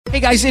Hey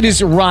guys, it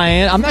is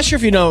Ryan. I'm not sure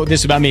if you know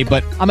this about me,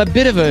 but I'm a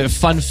bit of a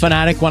fun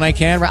fanatic when I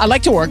can. I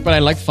like to work, but I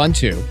like fun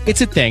too.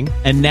 It's a thing.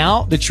 And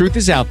now the truth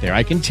is out there.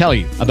 I can tell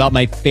you about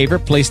my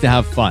favorite place to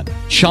have fun.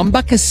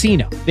 Chumba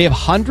Casino. They have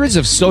hundreds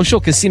of social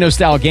casino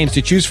style games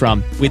to choose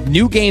from with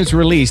new games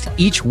released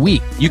each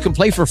week. You can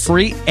play for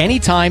free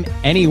anytime,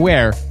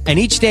 anywhere. And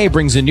each day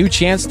brings a new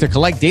chance to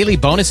collect daily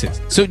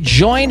bonuses. So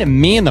join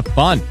me in the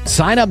fun.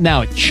 Sign up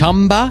now at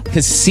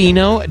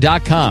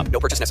ChumbaCasino.com. No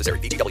purchase necessary.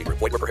 VGW.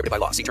 Void where prohibited by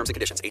law. See terms and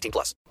conditions.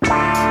 18+.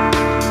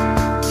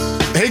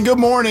 Hey, good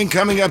morning.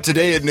 Coming up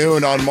today at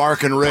noon on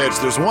Mark and Rich,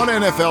 there's one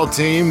NFL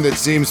team that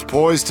seems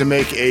poised to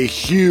make a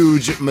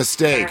huge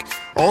mistake.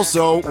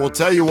 Also, we'll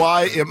tell you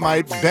why it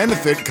might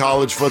benefit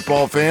college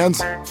football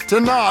fans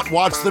to not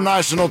watch the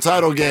national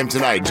title game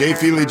tonight. Jay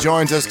Feely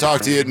joins us.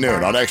 Talk to you at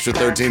noon on Extra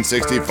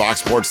 1360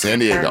 Fox Sports San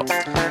Diego.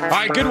 All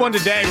right, good one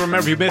today. Remember,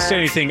 if you missed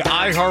anything,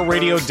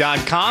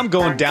 iHeartRadio.com.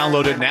 Go and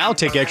download it now.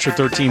 Take Extra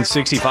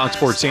 1360 Fox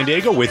Sports San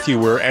Diego with you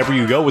wherever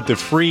you go with the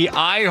free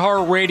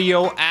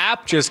iHeartRadio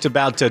app. Just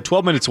about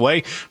 12 minutes away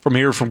from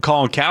here from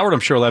Colin Cowherd. I'm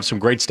sure he'll have some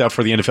great stuff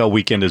for the NFL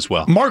weekend as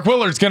well. Mark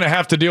Willard's going to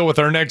have to deal with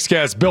our next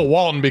guest, Bill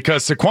Walton,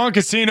 because Saquon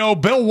Casino,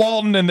 Bill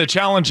Walton, and the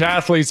Challenge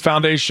Athletes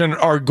Foundation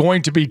are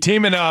going to be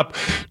teaming up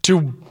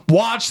to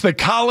watch the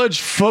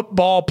college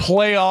football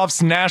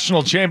playoffs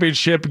national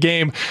championship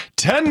game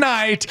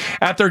tonight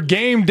at their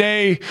game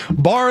day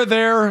bar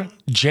there,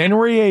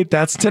 January 8th.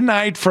 That's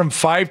tonight from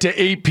 5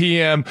 to 8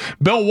 p.m.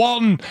 Bill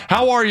Walton,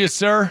 how are you,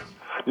 sir?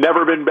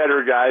 Never been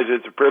better, guys.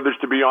 It's a privilege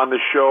to be on the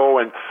show,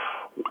 and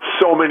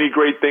so many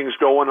great things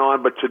going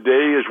on, but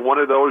today is one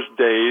of those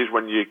days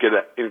when you get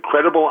an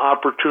incredible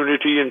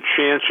opportunity and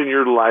chance in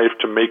your life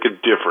to make a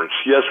difference.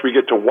 Yes, we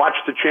get to watch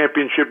the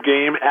championship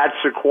game at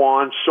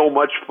Saquon. So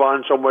much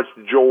fun, so much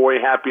joy,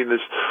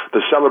 happiness,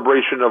 the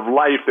celebration of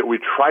life that we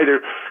try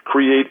to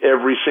create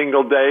every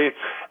single day.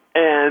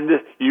 And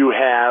you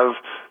have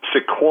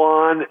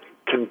Saquon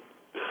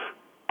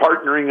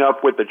partnering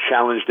up with the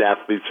Challenged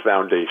Athletes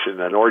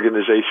Foundation, an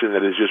organization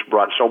that has just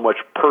brought so much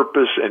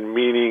purpose and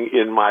meaning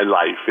in my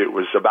life. It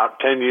was about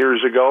 10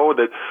 years ago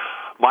that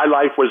my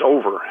life was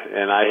over,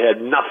 and I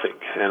had nothing,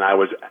 and I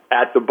was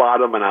at the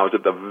bottom, and I was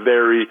at the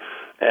very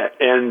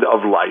end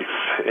of life.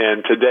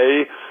 And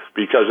today,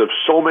 because of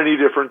so many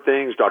different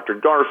things, Dr.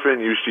 Garfin,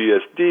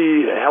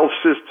 UCSD, health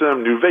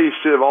system,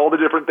 NuVasive, all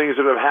the different things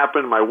that have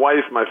happened, my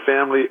wife, my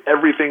family,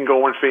 everything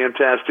going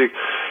fantastic.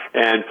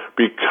 And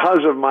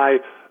because of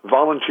my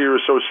volunteer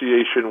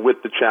association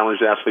with the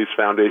Challenged Athletes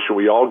Foundation,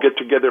 we all get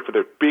together for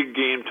the big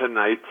game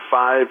tonight.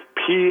 5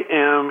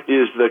 p.m.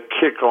 is the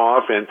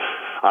kickoff, and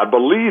I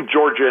believe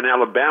Georgia and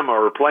Alabama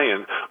are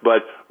playing,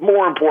 but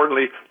more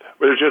importantly,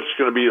 there's just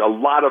going to be a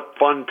lot of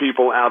fun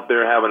people out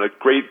there having a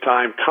great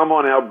time. Come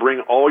on out, bring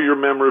all your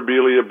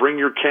memorabilia,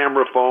 bring your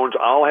camera phones.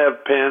 I'll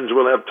have pens.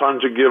 We'll have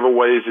tons of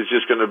giveaways. It's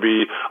just going to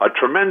be a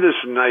tremendous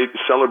night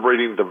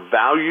celebrating the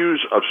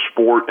values of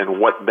sport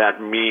and what that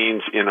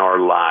means in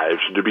our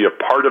lives. To be a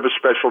part of a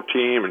special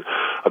team, and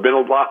I've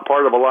been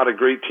part of a lot of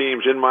great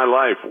teams in my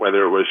life,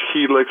 whether it was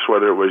Helix,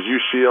 whether it was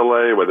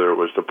UCLA, whether it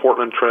was the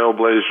Portland Trail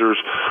Blazers,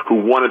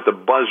 who won at the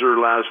buzzer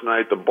last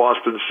night, the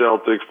Boston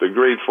Celtics, the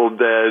Grateful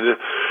Dead,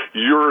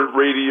 your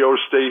radio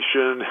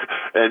station,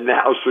 and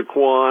now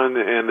Saquon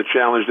and the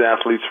Challenged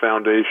Athletes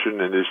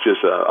Foundation, and it's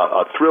just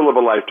a thrill of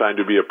a lifetime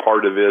to be a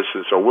part of this.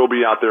 And so we'll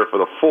be out there for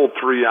the full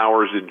 3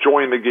 hours,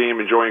 enjoying the game,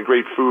 enjoying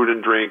great food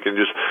and drink, and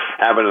just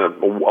having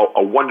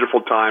a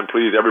wonderful time.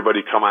 Please,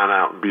 everybody come on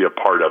out and be a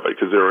part of it,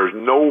 because there is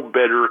no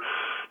better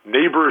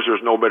neighbors,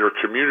 there's no better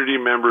community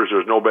members,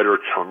 there's no better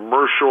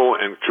commercial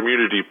and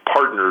community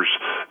partners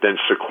than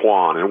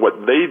Saquon, and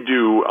what they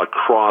do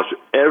across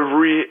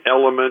every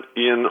element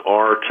in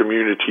our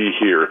community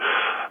here.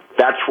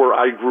 That's where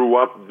I grew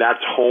up.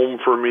 That's home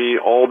for me.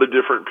 All the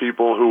different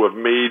people who have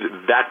made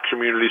that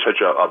community such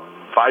a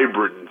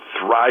vibrant,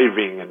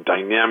 thriving, and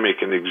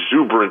dynamic and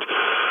exuberant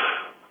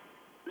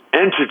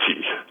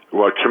entity,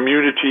 a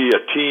community, a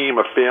team,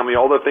 a family,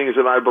 all the things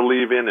that I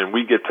believe in, and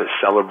we get to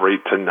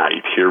celebrate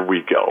tonight. Here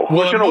we go.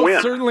 Well, who's going to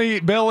win? Certainly,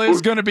 Bill,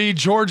 is going to be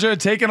Georgia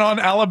taking on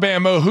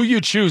Alabama. Who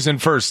you choosing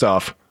first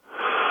off?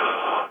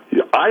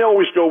 I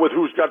always go with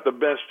who's got the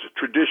best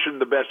tradition,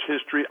 the best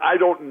history. I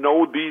don't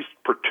know these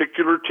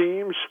particular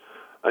teams.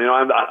 You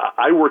know,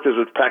 I work as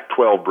a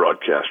Pac-12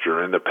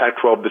 broadcaster, and the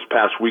Pac-12 this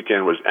past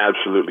weekend was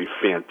absolutely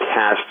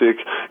fantastic.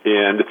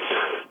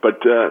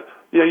 But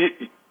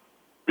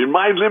in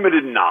my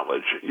limited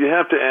knowledge, you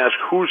have to ask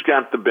who's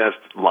got the best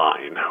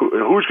line,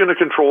 who's going to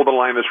control the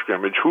line of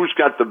scrimmage, who's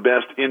got the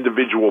best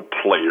individual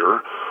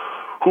player,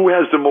 who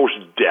has the most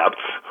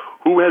depth,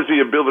 who has the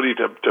ability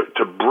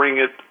to bring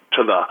it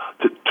to the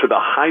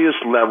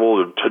highest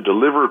level, to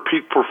deliver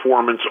peak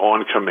performance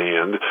on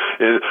command.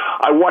 And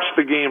I watched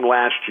the game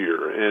last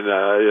year, and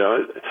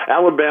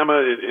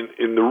Alabama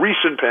in the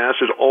recent past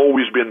has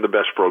always been the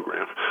best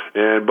program.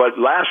 But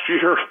last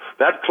year,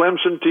 that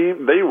Clemson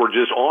team, they were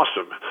just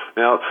awesome.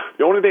 Now,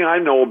 the only thing I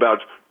know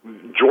about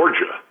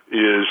Georgia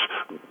is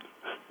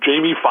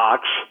Jamie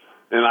Foxx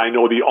and I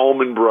know the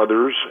Allman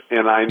Brothers,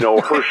 and I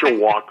know Herschel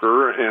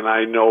Walker, and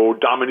I know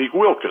Dominique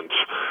Wilkins,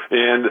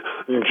 and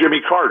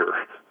Jimmy Carter.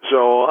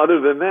 So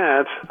other than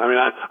that, I mean,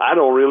 I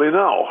don't really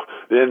know.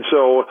 And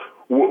so,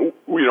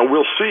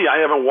 we'll see.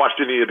 I haven't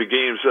watched any of the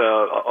games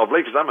of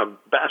late because I'm a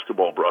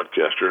basketball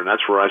broadcaster, and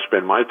that's where I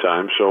spend my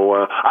time. So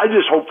I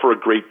just hope for a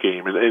great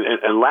game.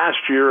 And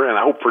last year, and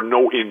I hope for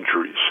no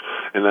injuries.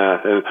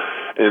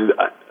 And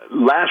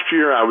last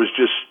year, I was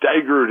just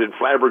staggered and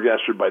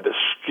flabbergasted by the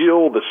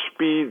skill, the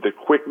speed, the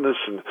quickness,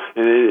 and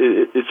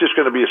it's just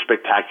going to be a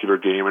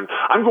spectacular game. And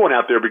I'm going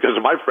out there because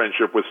of my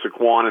friendship with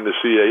Saquon and the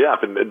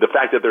CAF, and the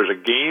fact that there's a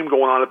game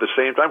going on at the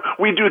same time.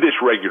 We do this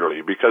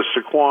regularly because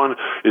Saquon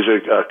is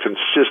a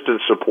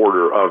consistent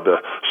supporter of the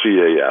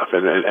CAF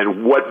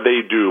and what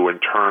they do in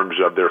terms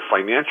of their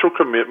financial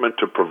commitment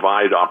to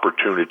provide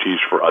opportunities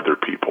for other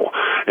people.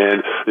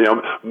 And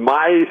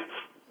my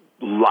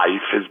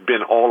life has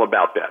been all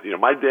about that.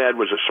 My dad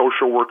was a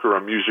social worker,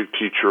 a music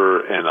teacher,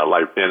 and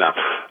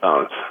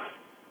a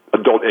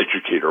adult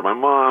educator. My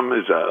mom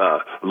is a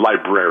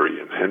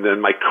librarian, and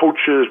then my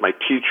coaches, my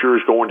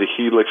teachers, going to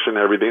Helix and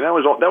everything. That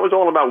was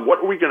all about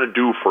what are we going to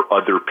do for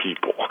other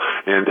people,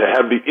 and to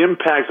have the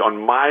impact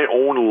on my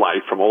own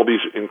life from all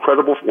these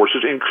incredible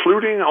forces,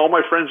 including all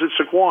my friends at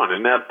Saquon,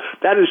 and that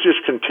has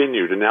just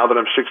continued. And now that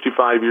I'm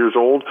 65 years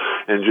old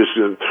and just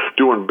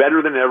doing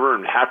better than ever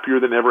and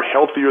happier than ever,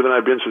 healthier than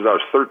I've been since I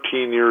was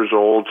 13 years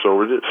old.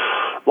 So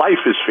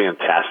life is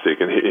fantastic,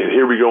 and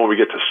here we go, and we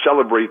get to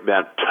celebrate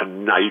that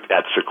tonight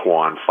at Saquon.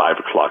 5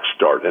 o'clock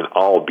start, and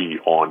I'll be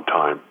on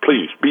time.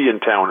 Please be in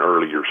town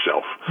early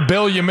yourself.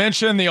 Bill, you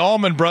mentioned the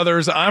Allman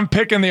Brothers. I'm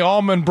picking the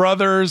Allman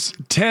Brothers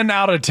 10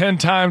 out of 10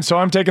 times, so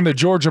I'm taking the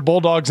Georgia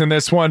Bulldogs in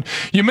this one.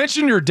 You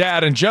mentioned your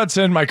dad, and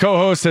Judson, my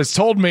co-host, has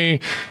told me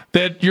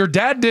that your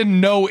dad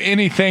didn't know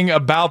anything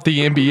about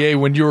the NBA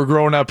when you were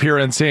growing up here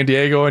in San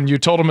Diego, and you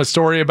told him a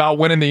story about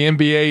winning the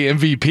NBA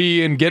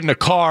MVP and getting a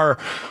car.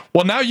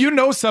 Well, now you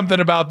know something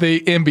about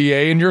the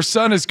NBA, and your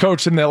son is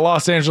coaching the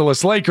Los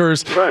Angeles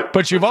Lakers, right.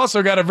 But you've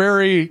also got a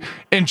very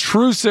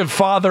intrusive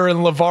father in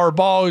LeVar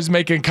Ball who's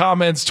making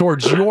comments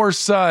towards your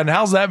son.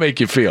 How's that make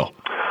you feel?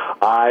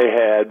 I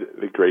had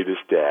the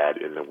greatest dad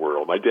in the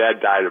world. My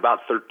dad died about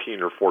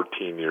 13 or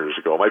 14 years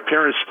ago. My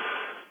parents,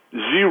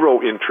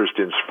 zero interest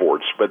in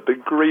sports, but the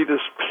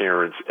greatest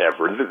parents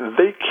ever.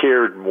 They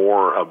cared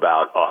more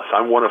about us.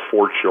 I'm one of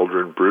 4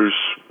 children, Bruce,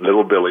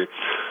 little Billy,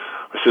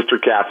 my sister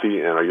Kathy,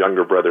 and our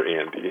younger brother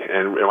Andy.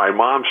 And my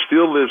mom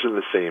still lives in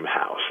the same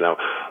house. Now,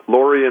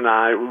 Lori and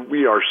I,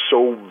 we are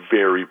so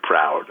very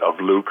proud of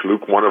Luke.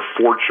 Luke, one of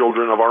 4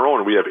 children of our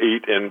own. We have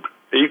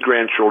 8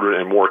 grandchildren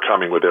and more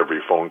coming with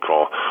every phone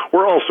call.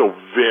 We're also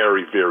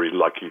very, very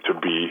lucky to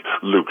be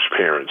Luke's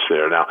parents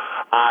there. Now,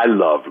 I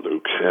love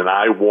Luke, and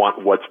I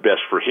want what's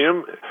best for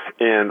him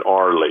and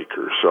our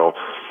Lakers. So,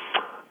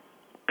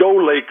 go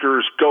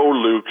Lakers, go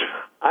Luke.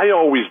 I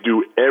always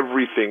do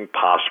everything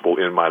possible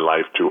in my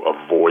life to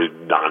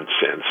avoid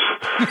nonsense.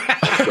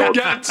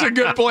 That's a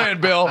good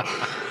plan, Bill.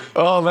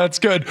 Oh, that's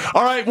good.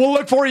 All right, we'll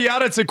look for you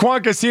out at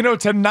Saquon Casino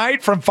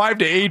tonight from 5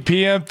 to 8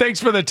 p.m.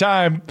 Thanks for the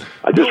time.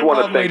 I just want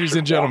to thank ladies Saquon.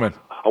 And gentlemen.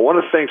 I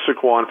want to thank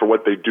Saquon for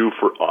what they do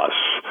for us.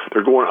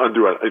 They're going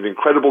under an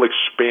incredible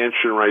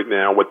expansion right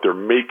now, what they're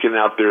making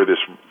out there, this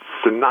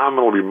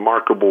phenomenal,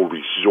 remarkable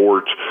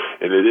resort,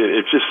 and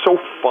it's just so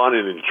fun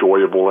and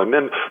enjoyable. And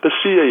then the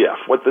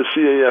CAF, what the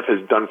CAF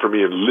has done for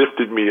me and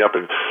lifted me up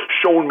and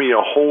shown me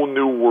a whole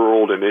new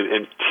world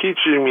and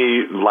teaching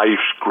me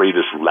life's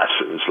greatest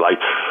lessons, like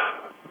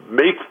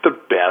make the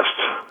best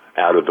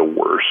out of the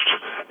worst,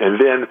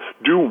 and then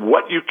do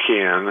what you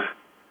can,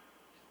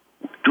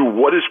 do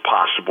what is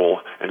possible,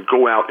 and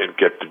go out and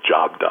get the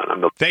job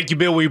done. Thank you,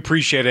 Bill. We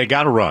appreciate it.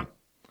 Got to run.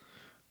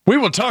 We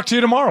will talk to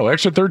you tomorrow.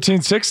 Extra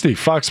 1360,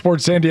 Fox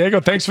Sports San Diego.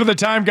 Thanks for the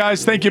time,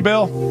 guys. Thank you,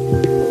 Bill.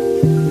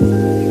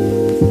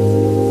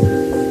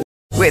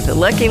 With the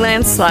Lucky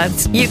Land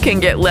Slots, you can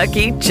get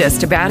lucky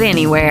just about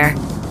anywhere.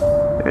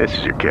 This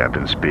is your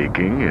captain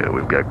speaking.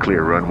 We've got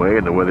clear runway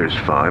and the weather's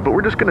fine, but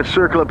we're just going to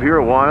circle up here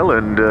a while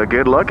and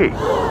get lucky.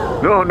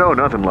 No,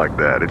 nothing like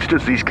that. It's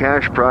just these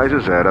cash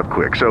prizes add up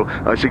quick. So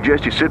I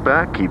suggest you sit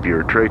back, keep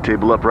your tray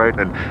table upright,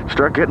 and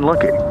start getting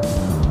lucky.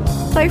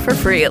 Play for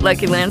free at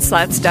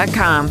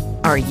LuckyLandSlots.com.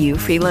 Are you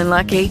feeling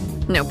lucky?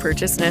 No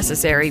purchase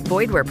necessary.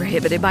 Void where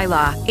prohibited by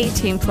law.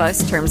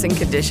 18+ terms and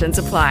conditions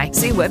apply.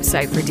 See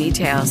website for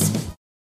details.